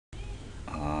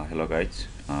Hello guys,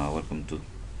 welcome to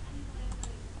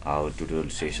our tutorial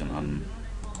session on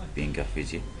Pynq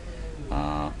FPGA.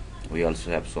 We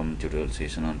also have some tutorial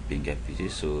session on Pynq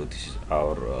FPGA, so this is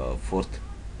our fourth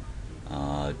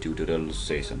tutorial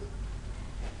session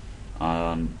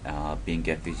on Pynq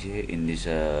FPGA. In this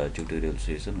tutorial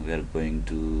session, we are going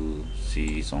to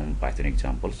see some Python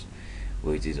examples,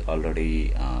 which is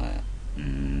already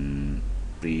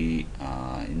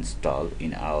pre-installed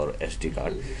in our SD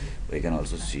card. We can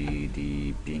also see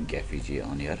the Pynq FPGA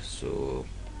on here. So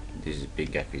this is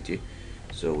Pynq FPGA.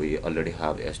 So we already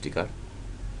have SD card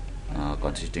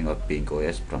consisting of Pynq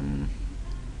OS from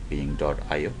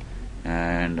Pynq.io,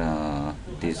 and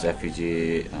this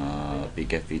FPGA, Pynq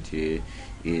FPGA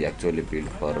is actually built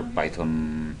for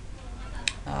Python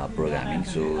programming.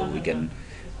 So we can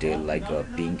tell like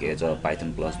Pynq is a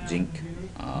Python plus Zinc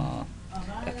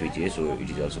FPGA, so it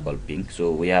is also called Pynq.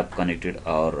 So we have connected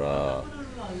our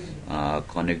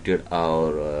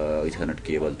Ethernet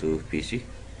cable to PC,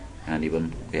 and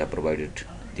even we have provided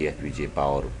the FPGA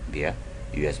power via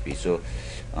USB. So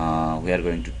we are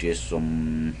going to test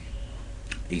some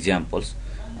examples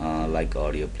like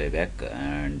audio playback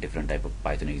and different type of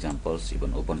Python examples,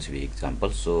 even OpenCV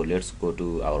examples. So let's go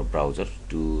to our browser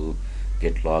to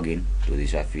get login to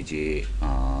this FPGA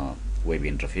web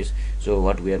interface. So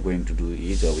what we are going to do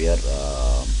is we are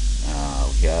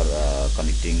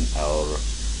connecting our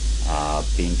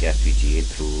Pynq FPGA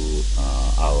through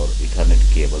our Ethernet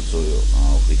cable, so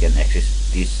we can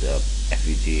access this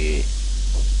FPGA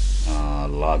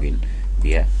login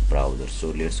via browser. So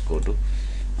let's go to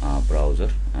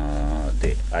browser.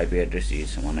 The IP address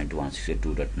is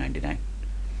 192.168.2.99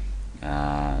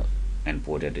 and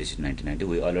port address is 1990.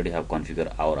 We already have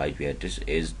configured our IP address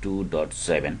as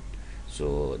 2.7,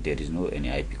 so there is no any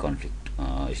IP conflict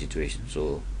situation.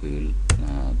 So we will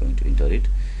going to enter it.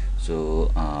 So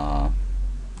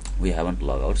we haven't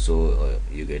logged out, so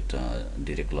you get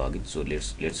direct login. So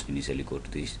let's initially go to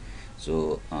this.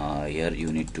 So here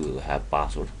you need to have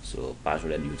password. So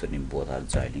password and username both are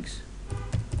Xilinx.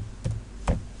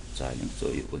 So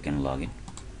we can log in.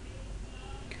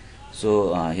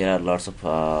 So here are lots of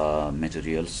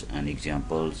materials and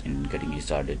examples in getting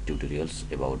started tutorials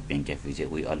about Pynq FPGA.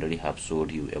 We already have showed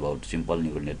you about simple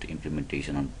neural net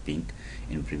implementation on Pynq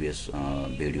in previous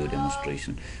video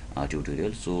demonstration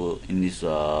tutorial. So in this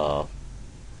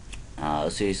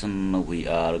session we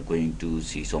are going to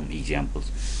see some examples.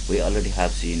 We already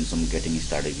have seen some getting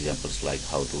started examples like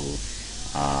how to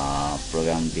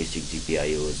program basic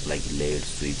GPIOs like LED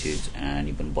switches and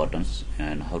even buttons,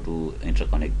 and how to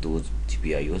interconnect those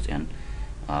GPIOs and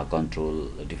control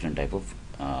different type of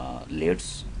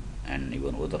LEDs and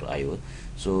even other IO.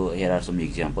 So here are some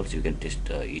examples. You can test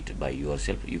it by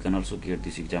yourself. You can also get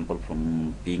this example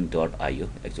from Pynq.io.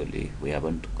 Actually we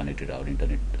haven't connected our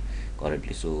internet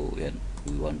correctly, so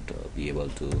we won't be able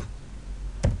to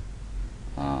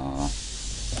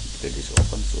get this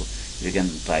open. So you can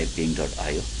try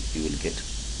Pynq.io. You will get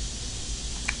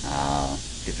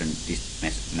different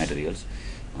materials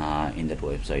in that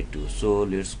website too. So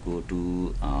let's go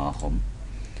to home.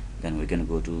 Then we can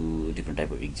go to different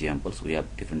type of examples. We have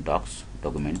different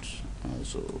documents,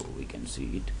 so we can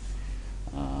see it.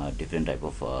 Different type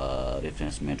of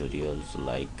reference materials,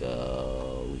 like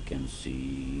we can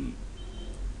see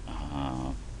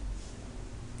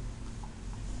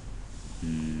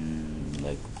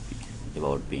like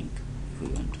about Pynq. If we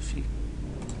want to see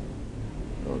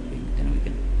about Pynq, then we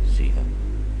can see how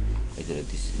actually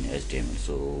this is in HTML,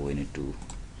 so we need to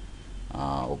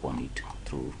open it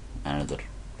through another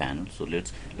panel. So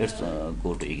let's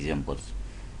go to examples.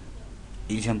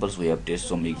 We have tested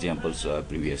some examples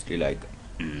previously, like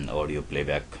audio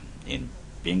playback in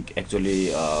Pynq. Actually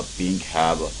Pynq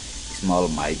have a small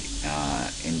mic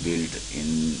inbuilt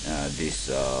in this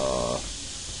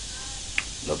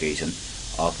location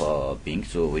of Pynq,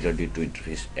 so we don't need to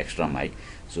interface extra mic.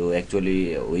 So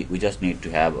actually we just need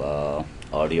to have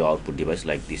audio output device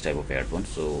like this type of headphone.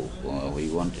 So we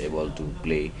won't able to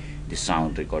play the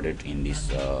sound recorded in this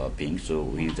Pynq, so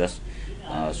we just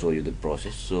show you the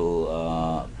process.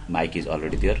 So mic is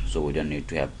already there, so we don't need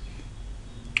to have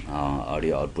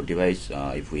audio output device.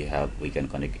 If we have, we can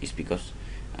connect speakers,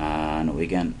 and we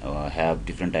can have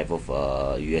different type of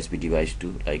USB device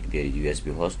too, like there is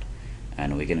USB host,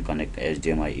 and we can connect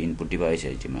HDMI input device,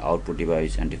 HDMI output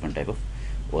device, and different type of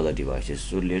other devices.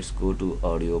 So let's go to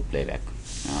audio playback.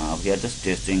 We are just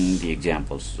testing the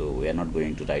examples, so we are not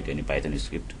going to write any Python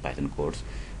script, Python codes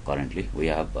currently. We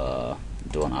have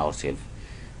done ourselves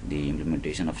the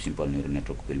implementation of simple neural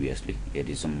network previously. It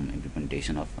is some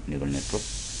implementation of neural network.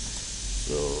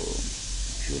 So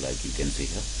if you like, you can see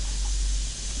here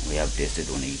we have tested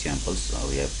one examples.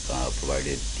 We have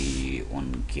provided the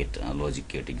one gate logic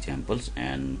gate examples,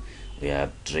 and we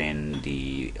have trained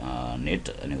the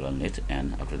neural net,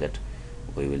 and after that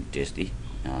we will test the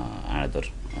another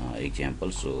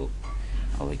example. So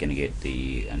we can get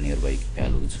the nearby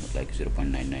values like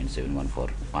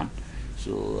 0.99711.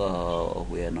 So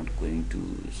we are not going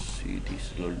to see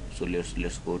this. So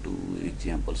let's go to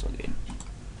examples again.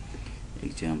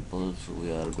 Examples,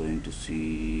 we are going to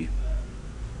see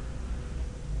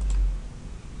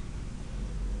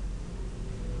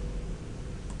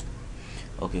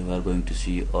okay, we are going to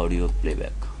see audio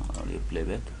playback.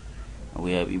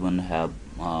 We have even have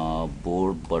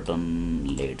board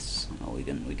button LEDs. We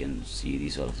can see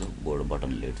this also, board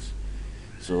button LEDs.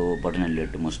 So button and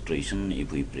LED demonstration,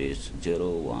 if we press 0,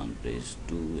 1, press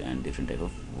 2, and different type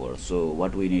of words. So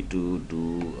what we need to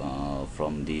do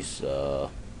from this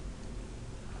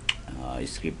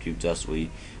script,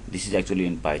 this is actually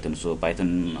in Python. So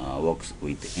Python works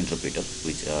with interpreter,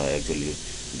 which actually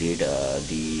did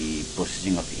the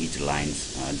processing of each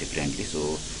lines differently, so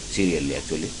serially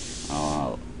actually.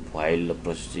 While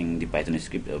processing the Python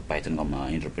script, Python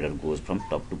interpreter goes from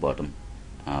top to bottom,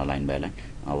 line by line,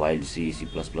 while C++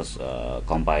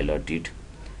 compiler did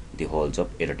the whole job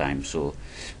at a time. So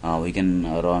we can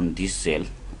run this cell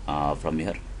from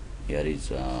here. Here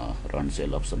is run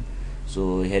cell option.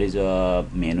 So here is a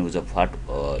menu of what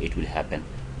it will happen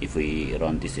if we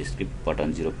run this script.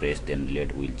 Button 0 press, then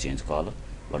LED will change color.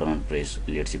 Button 1 press,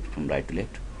 LED shift from right to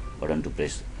left. Button 2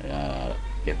 press,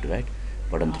 left to right.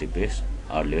 Button 3 press,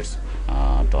 LEDs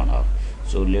turn off.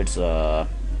 So let's run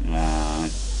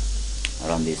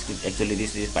this script. Actually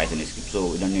this is Python script, so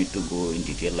we don't need to go in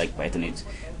detail. Like Python is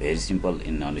very simple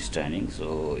in understanding,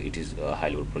 so it is a high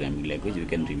level programming language. You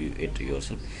can review it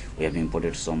yourself. We have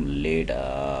imported some LED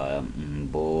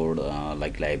board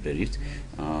like libraries,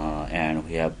 and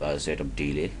we have set up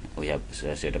delay. We have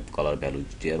set up color value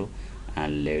 0,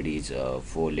 and LED is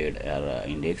 4 LED are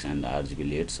index, and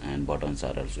RGB LEDs and buttons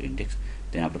are also index.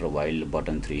 Then after a while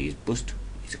button 3 is pushed,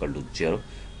 is equal to 0,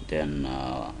 then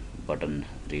button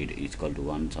read is equal to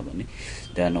 1 something.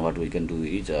 Then what we can do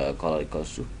is color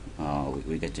equals to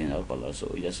we can change our color. So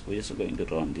we just going to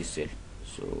run this cell.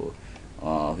 So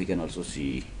we can also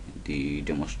see the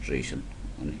demonstration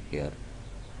on here.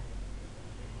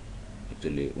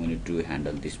 Actually we need to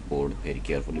handle this board very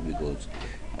carefully, because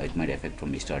it might affect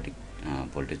from static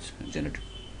voltage generated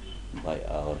by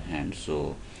our hand.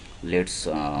 So let's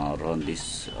run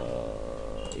this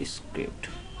script.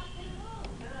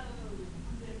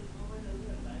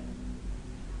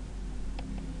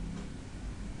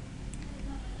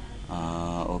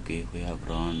 Okay, we have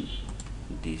run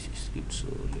this script, so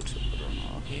let's run.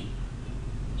 Okay,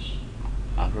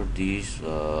 after this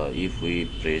if we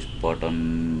press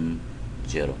button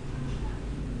 0,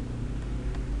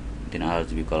 then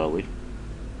RGB color will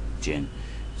change.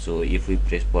 So if we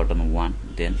press button 1,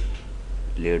 then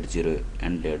LED 0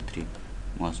 and LED 3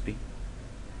 must be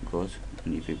goes,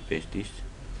 and if we press this,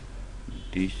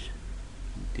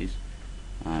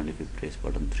 and if we press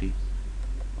button 3,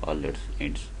 all LEDs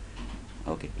ends.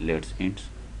 Okay, LEDs ends.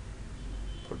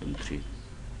 Button 3,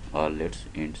 all LEDs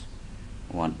ends.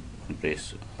 1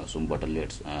 press some button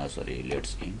LEDs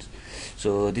LEDs ends.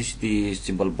 So this is the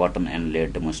simple button and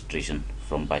LED demonstration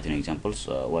from Python examples.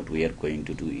 What we are going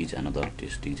to do is another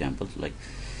test examples, like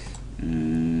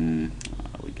we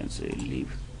can say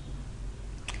leave.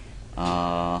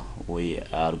 We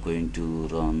are going to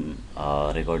run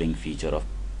a recording feature of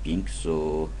Pynq.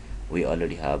 So we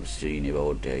already have seen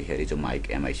about here is a mic,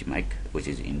 MIC mic, which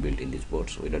is inbuilt in this board,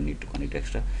 so we don't need to connect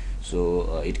extra.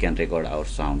 So it can record our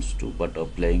sounds too, but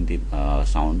playing the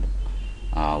sound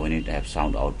we need to have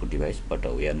sound output device, but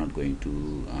we are not going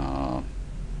to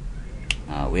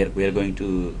we are going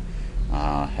to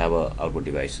have a output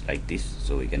device like this.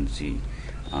 So we can see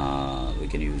we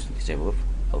can use this type of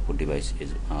output device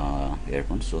is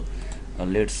earphones. So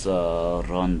let's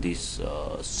run this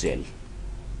cell,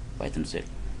 Python cell.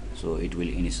 So it will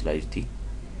initialize the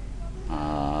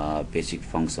basic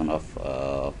function of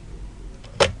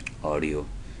audio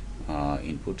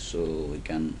input. So we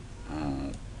can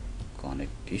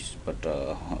connect this, but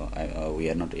we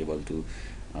are not able to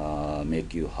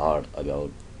make you hard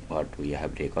about what we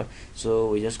have record. So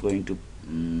we're just going to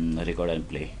record and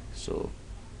play. So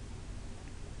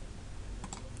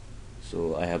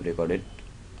I have recorded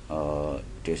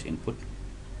test input,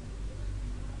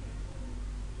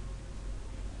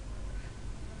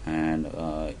 and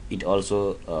it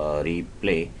also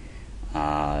replay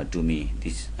to me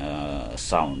this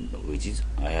sound, which is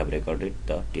I have recorded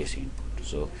the test input.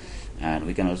 So, and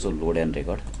we can also load and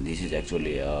record. This is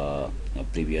actually a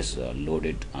previous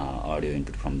loaded audio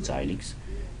input from Xilinx.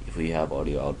 If we have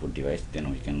audio output device, then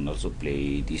we can also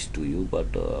play this to you,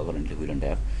 but currently we don't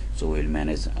have, so we'll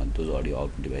manage those audio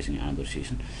output device in another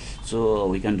session. So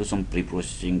we can do some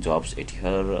pre-processing jobs at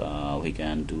here. We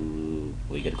can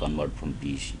convert from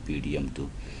PDM to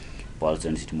pulse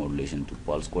density modulation to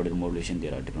pulse coded modulation.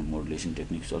 There are different modulation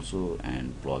techniques also,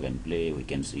 and plug and play. We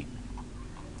can see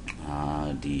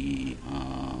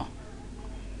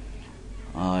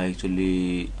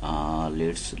actually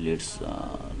let's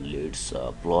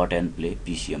plot and play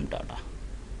PCM data.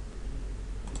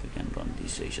 We can run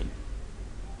this session.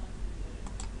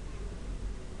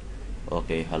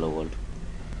 Okay, hello world.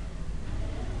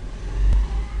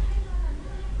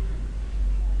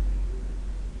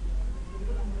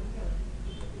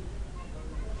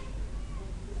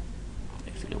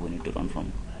 Actually we need to run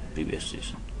from previous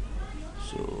session,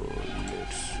 so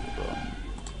let's run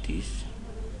this.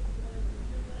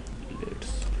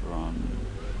 Let's run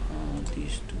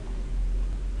these two,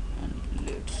 and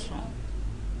let's run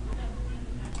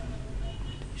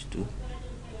these two.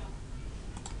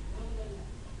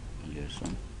 Let's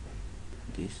run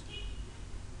this.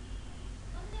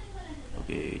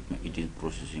 Okay, it is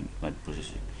processing,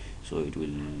 so it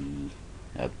will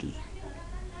have to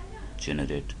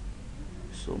generate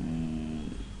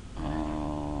some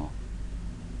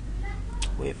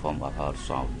waveform of our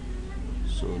sound.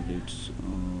 So let's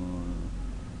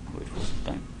wait for some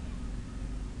time.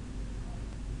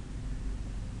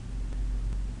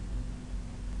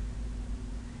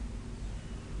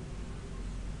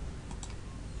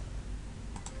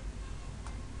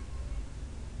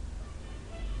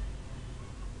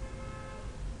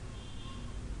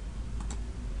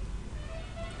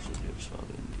 So let's log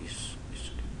in this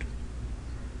script.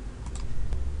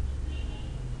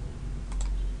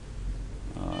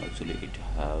 Actually it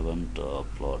haven't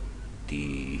plot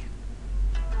the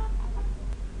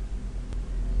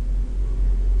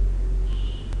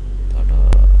data.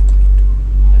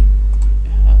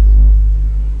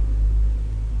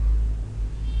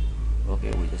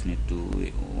 Okay, we just need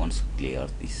to once clear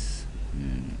this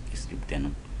script,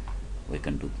 then we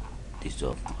can do this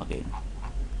job again.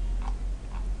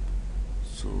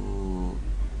 So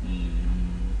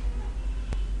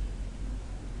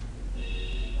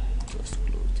just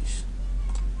close this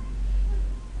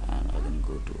and again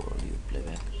go to audio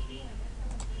playback.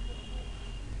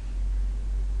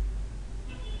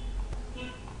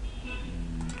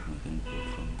 We can go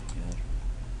from here,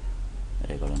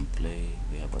 record and play.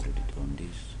 We have already done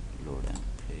this. Load and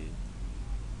play.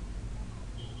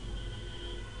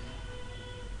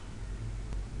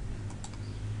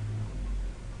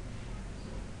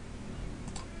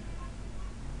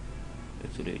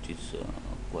 Actually it is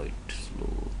quite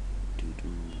slow due to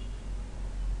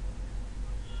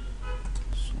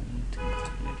something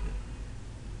like that.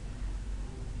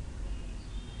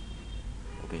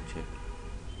 Okay, check.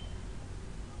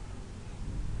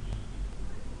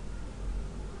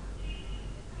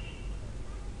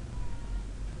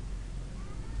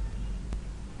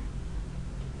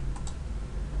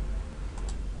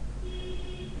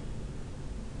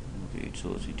 Okay, it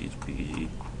shows it is busy.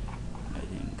 I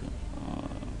think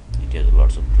it has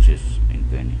lots of process in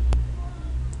Pynq,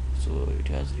 so it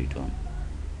has written.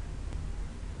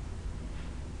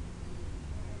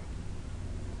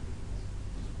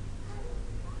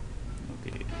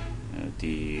 Okay,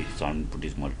 the sound input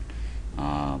is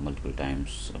multiple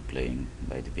times playing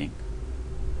by the Pynq.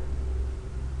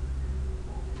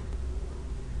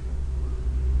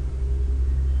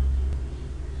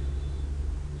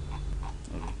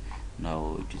 Okay,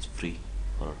 now it is free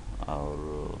for our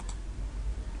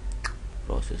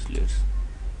process.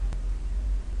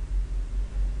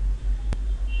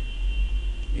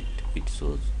 It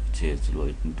says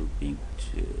loading to Pynq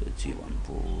G1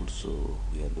 port, so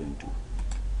we are going to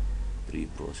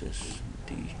pre-process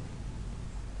the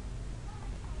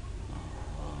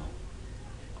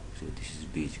so this is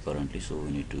busy currently, so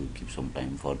we need to give some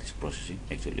time for this processing.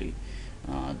 Actually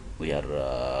we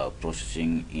are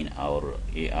processing in our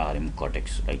ARM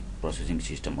Cortex like processing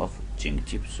system of Pynq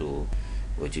chip, so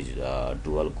which is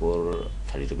dual core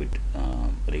 32-bit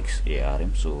RISC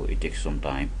ARM, so it takes some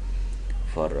time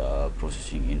for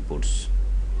processing inputs.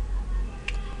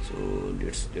 So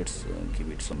let's give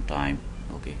it some time.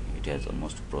 Okay, it has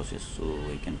almost processed, so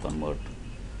we can convert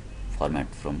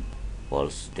format from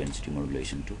pulse density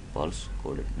modulation to pulse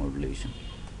coded modulation.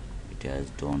 It has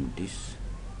done this,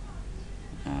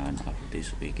 and after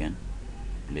this we can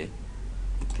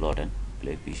plot and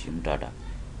play PCM data.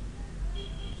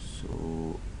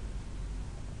 So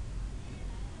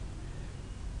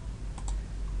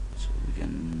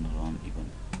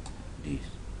this.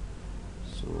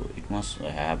 So it must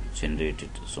have generated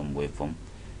some waveform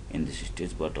in this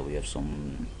stage, but we have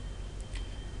some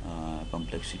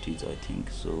complexities, I think,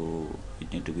 so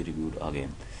it need to be reviewed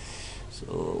again.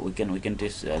 So we can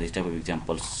test this type of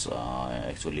examples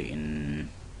actually in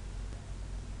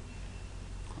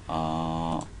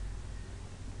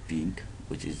Pynq,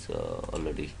 which is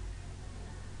already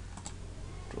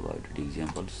provided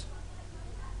examples.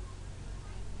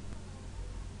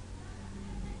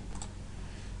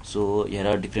 So here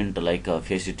are different like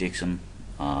face detection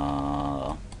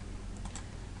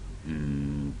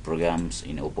programs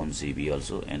in OpenCV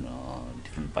also, and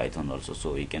different Python also.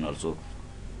 So we can also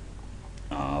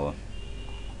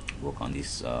work on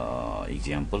these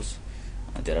examples.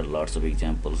 There are lots of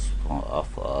examples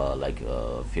of like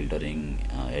filtering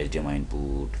HDMI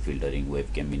input, filtering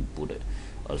webcam input.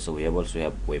 Also we also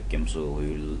have webcam, so we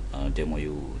will demo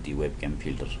you the webcam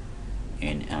filter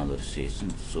in another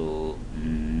session. So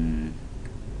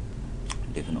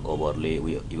different overlay,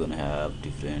 we even have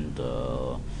different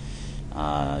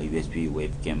USB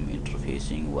webcam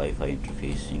interfacing, Wi-Fi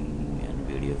interfacing, and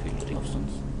video filtering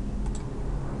options.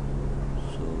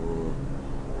 So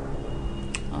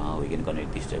we can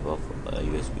connect this type of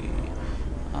USB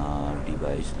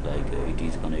device, like it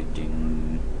is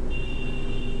connecting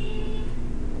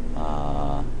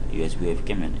USB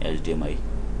webcam and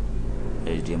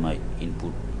HDMI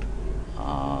input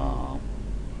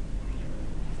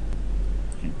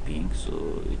in Pynq,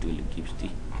 so it will gives the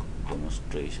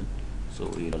demonstration. So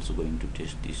we are also going to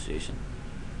test this session.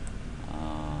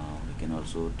 We can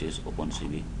also test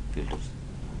OpenCV filters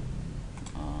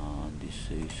this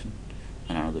session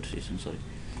and another session, sorry.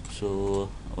 So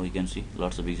we can see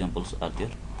lots of examples are there.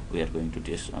 We are going to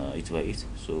test each by each.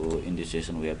 So in this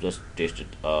session we have just tested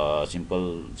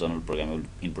simple general programmable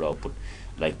input output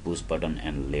like push button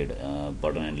and LED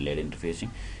interfacing.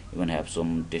 Even have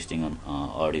some testing on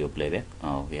audio playback.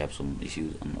 We have some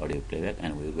issues on audio playback,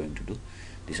 and we are going to do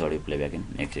this audio playback in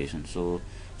next session. So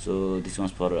this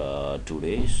one's for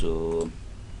today. So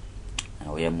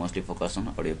we have mostly focused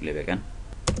on audio playback and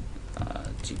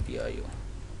GPIO.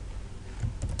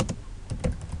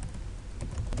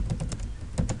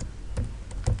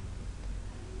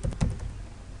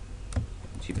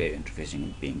 GPIO interfacing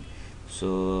in Pynq.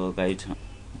 So guys,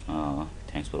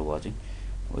 thanks for watching.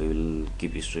 We will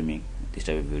keep streaming this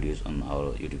type of videos on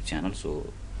our YouTube channel, so